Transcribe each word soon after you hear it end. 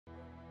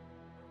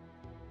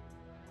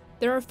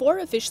There are 4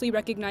 officially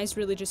recognized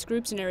religious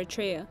groups in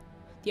Eritrea: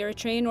 the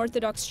Eritrean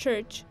Orthodox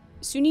Church,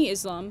 Sunni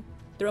Islam,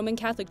 the Roman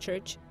Catholic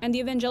Church, and the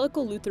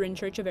Evangelical Lutheran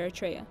Church of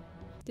Eritrea.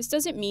 This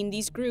doesn't mean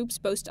these groups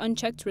boast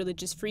unchecked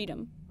religious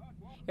freedom.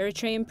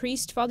 Eritrean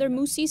priest Father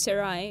Mussie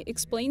Zerai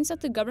explains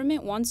that the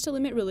government wants to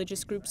limit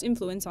religious groups'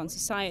 influence on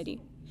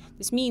society.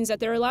 This means that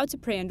they're allowed to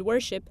pray and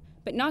worship,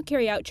 but not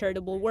carry out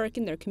charitable work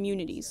in their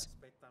communities.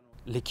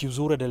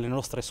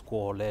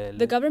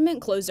 The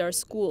government closed our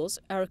schools,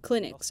 our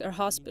clinics, our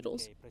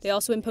hospitals. They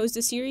also imposed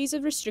a series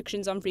of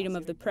restrictions on freedom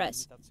of the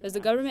press, as the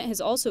government has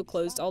also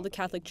closed all the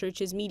Catholic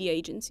Church's media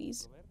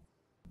agencies.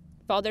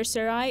 Father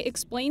Zerai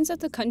explains that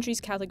the country's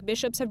Catholic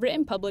bishops have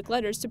written public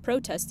letters to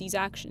protest these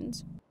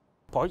actions.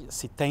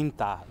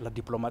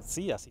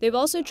 They've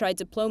also tried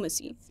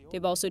diplomacy.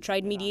 They've also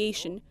tried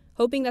mediation,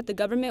 hoping that the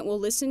government will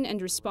listen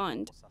and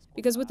respond,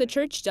 because what the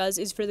church does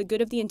is for the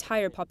good of the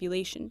entire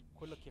population.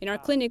 In our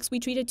clinics, we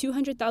treated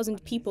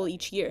 200,000 people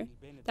each year.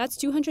 That's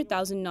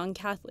 200,000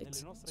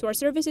 non-Catholics, so our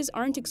services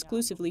aren't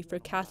exclusively for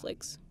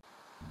Catholics.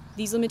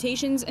 These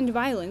limitations and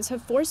violence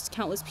have forced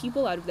countless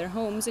people out of their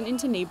homes and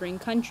into neighboring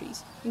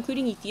countries,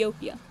 including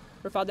Ethiopia,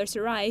 where Father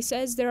Zerai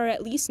says there are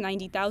at least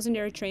 90,000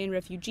 Eritrean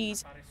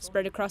refugees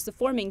spread across the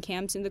 4 main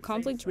camps in the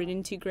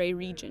conflict-ridden Tigray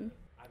region.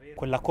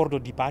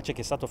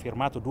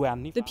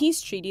 The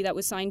peace treaty that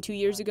was signed 2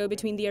 years ago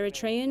between the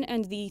Eritrean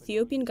and the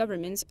Ethiopian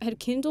governments had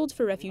kindled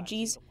for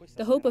refugees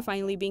the hope of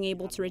finally being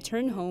able to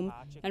return home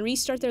and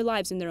restart their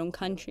lives in their own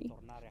country.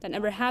 That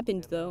never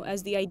happened, though,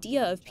 as the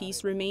idea of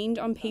peace remained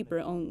on paper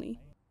only.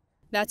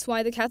 That's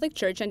why the Catholic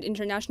Church and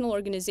international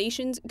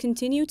organizations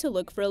continue to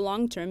look for a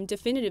long-term,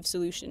 definitive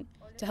solution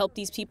to help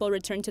these people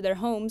return to their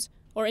homes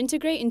or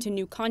integrate into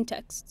new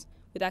contexts,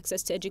 with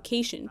access to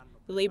education,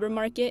 the labor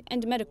market,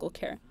 and medical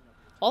care.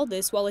 All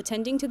this while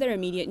attending to their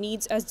immediate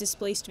needs as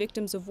displaced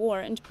victims of war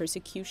and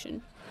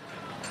persecution.